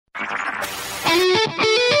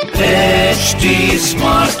HD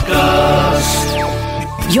Smartcast.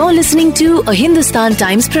 You're listening to a Hindustan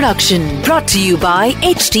Times production brought to you by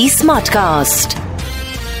HD Smartcast.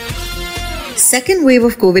 Second wave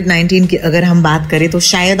of कोविड-19 की अगर हम बात करें तो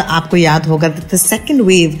शायद आपको याद होगा the second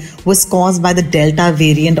wave was caused by the delta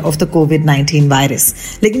variant of the covid virus.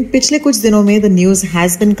 लेकिन पिछले कुछ दिनों में the news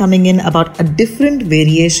has been coming in about a different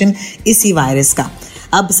variation इसी वायरस का.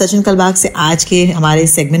 अब सचिन कलबाग से आज के हमारे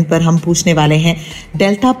सेगमेंट पर हम पूछने वाले हैं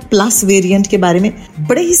डेल्टा प्लस वेरिएंट के बारे में.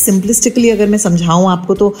 बड़े ही सिंपलिस्टिकली अगर मैं समझाऊं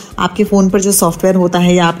आपको तो आपके फ़ोन पर जो सॉफ्टवेयर होता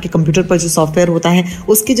है या आपके कंप्यूटर पर जो सॉफ्टवेयर होता है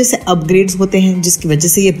उसके जैसे अपग्रेड्स होते हैं जिसकी वजह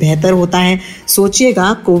से ये बेहतर होता है.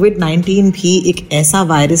 सोचिएगा कोविड-19 भी एक ऐसा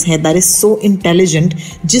वायरस है दैट इज सो इंटेलिजेंट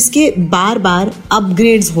जिसके बार बार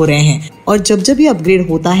अपग्रेड्स हो रहे हैं और जब जब ये अपग्रेड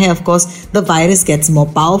होता है of course the virus gets more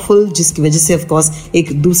powerful जिसकी वजह से ऑफ कोर्स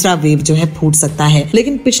एक दूसरा वेव जो है फूट सकता है.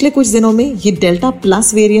 लेकिन पिछले कुछ दिनों में ये डेल्टा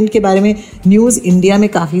प्लस वेरिएंट के बारे में न्यूज इंडिया में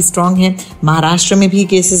काफी स्ट्रांग है. महाराष्ट्र में भी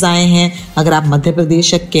केसेस आए हैं, अगर आप मध्य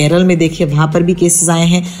प्रदेश या केरल में देखिए वहां पर भी केसेस आए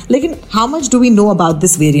हैं. लेकिन how much do we know about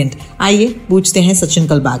this variant, आइए पूछते हैं सचिन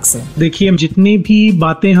कलबाग से. देखिए, जितनी भी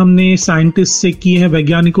बातें हमने साइंटिस्ट से की है,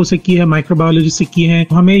 वैज्ञानिकों से की है, माइक्रोबायोलॉजी से की है,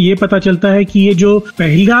 हमें ये पता चलता है कि ये जो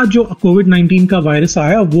पहला जो कोविड-19 का वायरस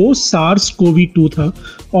आया वो SARS-CoV-2 था.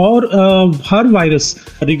 और हर virus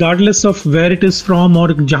regardless of where it is from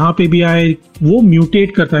और जहां पे भी आए वो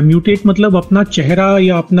म्यूटेट करता है. म्यूटेट मतलब अपना चेहरा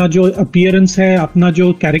या अपना जो अपीयरेंस है, अपना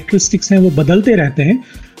जो कैरेक्टरिस्टिक्स हैं वो बदलते रहते हैं.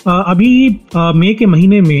 अभी मई के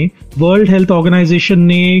महीने में वर्ल्ड हेल्थ ऑर्गेनाइजेशन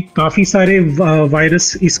ने काफी सारे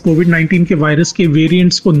वायरस, इस कोविड-19 के वायरस के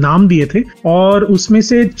वेरिएंट्स को नाम दिए थे और उसमें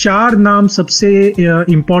से 4 नाम सबसे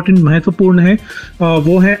इम्पोर्टेंट, महत्वपूर्ण है.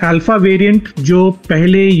 वो है अल्फा वेरिएंट जो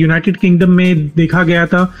पहले यूनाइटेड किंगडम में देखा गया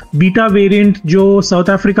था, बीटा वेरिएंट जो साउथ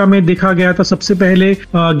अफ्रीका में देखा गया था सबसे पहले,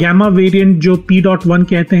 गैमा वेरिएंट जो P.1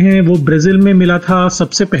 कहते हैं वो ब्राजील में मिला था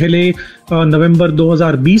सबसे पहले नवंबर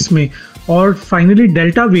 2020 में, और फाइनली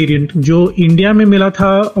डेल्टा वेरिएंट जो इंडिया में मिला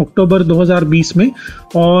था अक्टूबर 2020 में.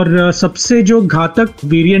 और सबसे जो घातक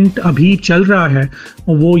वेरिएंट अभी चल रहा है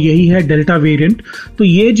वो यही है डेल्टा वेरिएंट. तो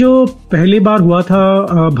ये जो पहली बार हुआ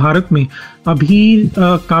था भारत में, अभी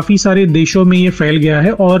काफ़ी सारे देशों में ये फैल गया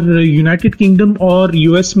है और यूनाइटेड किंगडम और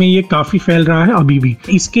यूएस में ये काफ़ी फैल रहा है अभी भी.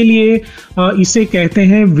 इसके लिए इसे कहते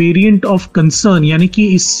हैं वेरिएंट ऑफ कंसर्न, यानी कि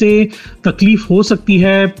इससे तकलीफ हो सकती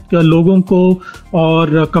है लोगों को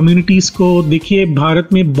और कम्युनिटीज़ को. देखिए, भारत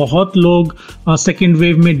में बहुत लोग सेकेंड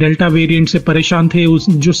वेव में डेल्टा वेरिएंट से परेशान थे.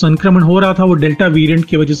 जो संक्रमण हो रहा था वो डेल्टा वेरिएंट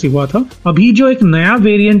की वजह से हुआ था. अभी जो एक नया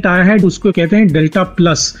वेरिएंट आया है उसको कहते हैं डेल्टा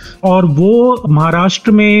प्लस, और वो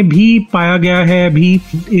महाराष्ट्र में भी पाया गया है. अभी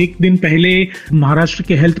एक दिन पहले महाराष्ट्र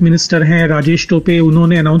के हेल्थ मिनिस्टर हैं राजेश टोपे,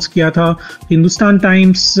 उन्होंने अनाउंस किया था. हिंदुस्तान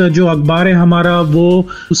टाइम्स जो अखबार है हमारा, वो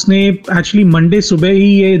उसने एक्चुअली मंडे सुबह ही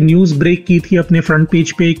ये न्यूज ब्रेक की थी अपने फ्रंट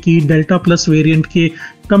पेज पे कि डेल्टा प्लस वेरिएंट के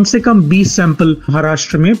कम से कम 20 सैंपल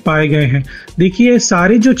महाराष्ट्र में पाए गए हैं. देखिए,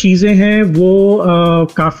 सारी जो चीजें हैं वो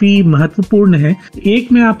काफी महत्वपूर्ण है.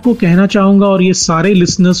 एक मैं आपको कहना चाहूंगा और ये सारे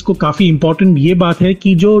लिसनर्स को काफी इंपॉर्टेंट ये बात है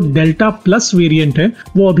कि जो डेल्टा प्लस वेरिएंट है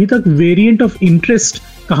वो अभी तक वेरिएंट ऑफ इंटरेस्ट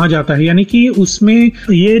कहा जाता है. यानी कि उसमें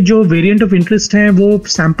ये जो वेरिएंट ऑफ इंटरेस्ट हैं वो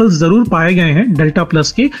सैंपल्स जरूर पाए गए हैं डेल्टा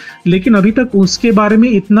प्लस के, लेकिन अभी तक उसके बारे में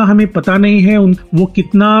इतना हमें पता नहीं है वो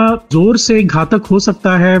कितना जोर से घातक हो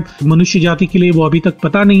सकता है मनुष्य जाति के लिए, वो अभी तक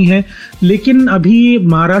पता नहीं है. लेकिन अभी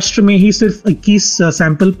महाराष्ट्र में ही सिर्फ 21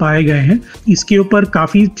 सैंपल पाए गए हैं. इसके ऊपर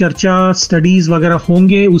काफी चर्चा, स्टडीज वगैरह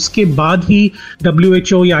होंगे, उसके बाद ही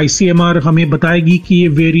WHO या ICMR हमें बताएगी कि ये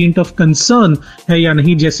वेरिएंट ऑफ कंसर्न है या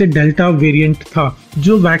नहीं, जैसे डेल्टा वेरिएंट था.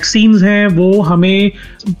 जो वैक्सीन्स हैं वो हमें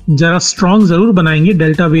जरा स्ट्रांग जरूर बनाएंगे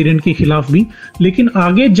डेल्टा वेरिएंट के खिलाफ भी, लेकिन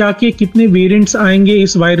आगे जाके कितने वेरिएंट्स आएंगे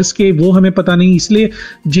इस वायरस के वो हमें पता नहीं. इसलिए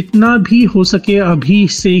जितना भी हो सके अभी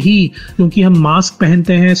से ही, क्योंकि हम मास्क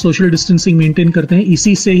पहनते हैं, सोशल डिस्टेंसिंग मेंटेन करते हैं,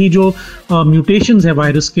 इसी से ही जो म्यूटेशंस है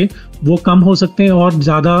वायरस के वो कम हो सकते हैं और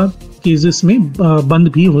ज़्यादा केसेस में बंद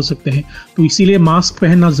भी हो सकते हैं. तो इसीलिए मास्क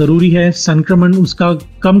पहनना ज़रूरी है. संक्रमण उसका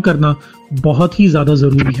कम करना बहुत ही ज्यादा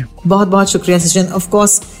जरूरी है. बहुत बहुत शुक्रिया सचिन. ऑफ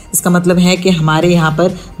कोर्स इसका मतलब है कि हमारे यहाँ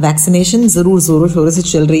पर वैक्सीनेशन जरूर जोरों शोरों से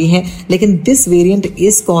चल रही है, लेकिन this variant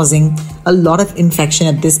is causing a lot of infection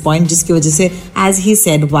at this point, जिसकी वजह से as he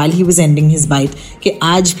said while he was ending his bite कि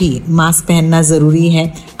आज भी मास्क पहनना जरूरी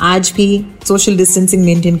है, आज भी सोशल डिस्टेंसिंग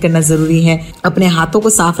मेंटेन करना जरूरी है, अपने हाथों को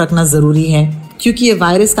साफ रखना जरूरी है, क्योंकि ये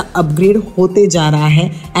वायरस का अपग्रेड होते जा रहा है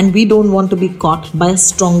and we don't want to be caught by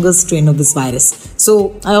stronger strain of this virus. So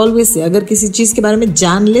I always say अगर किसी चीज़ के बारे में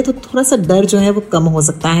जान ले तो थोड़ा सा डर जो है वो कम हो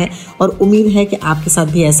सकता है, और उम्मीद है कि आपके साथ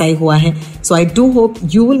भी ऐसा ही हुआ है. सो I do hope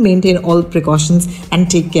you will maintain all precautions and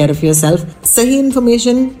take care of yourself. सही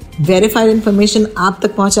इन्फॉर्मेशन, वेरीफाइड इन्फॉर्मेशन आप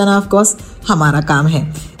तक पहुंचाना ऑफ कोर्स हमारा काम है।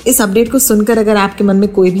 इस अपडेट को सुनकर अगर आपके मन में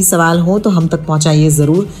कोई भी सवाल हो तो हम तक पहुंचाइए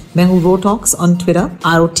जरूर। मैं हूँ Rotalks on Twitter,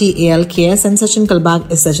 ROTALKS, and Sachin Kalbag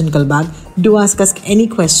is Sachin Kalbag. Do ask us any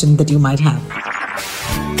question that you might have.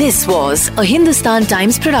 This was a Hindustan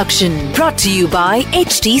Times production brought to you by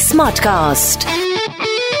HT Smartcast.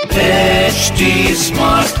 HT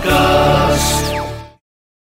Smartcast.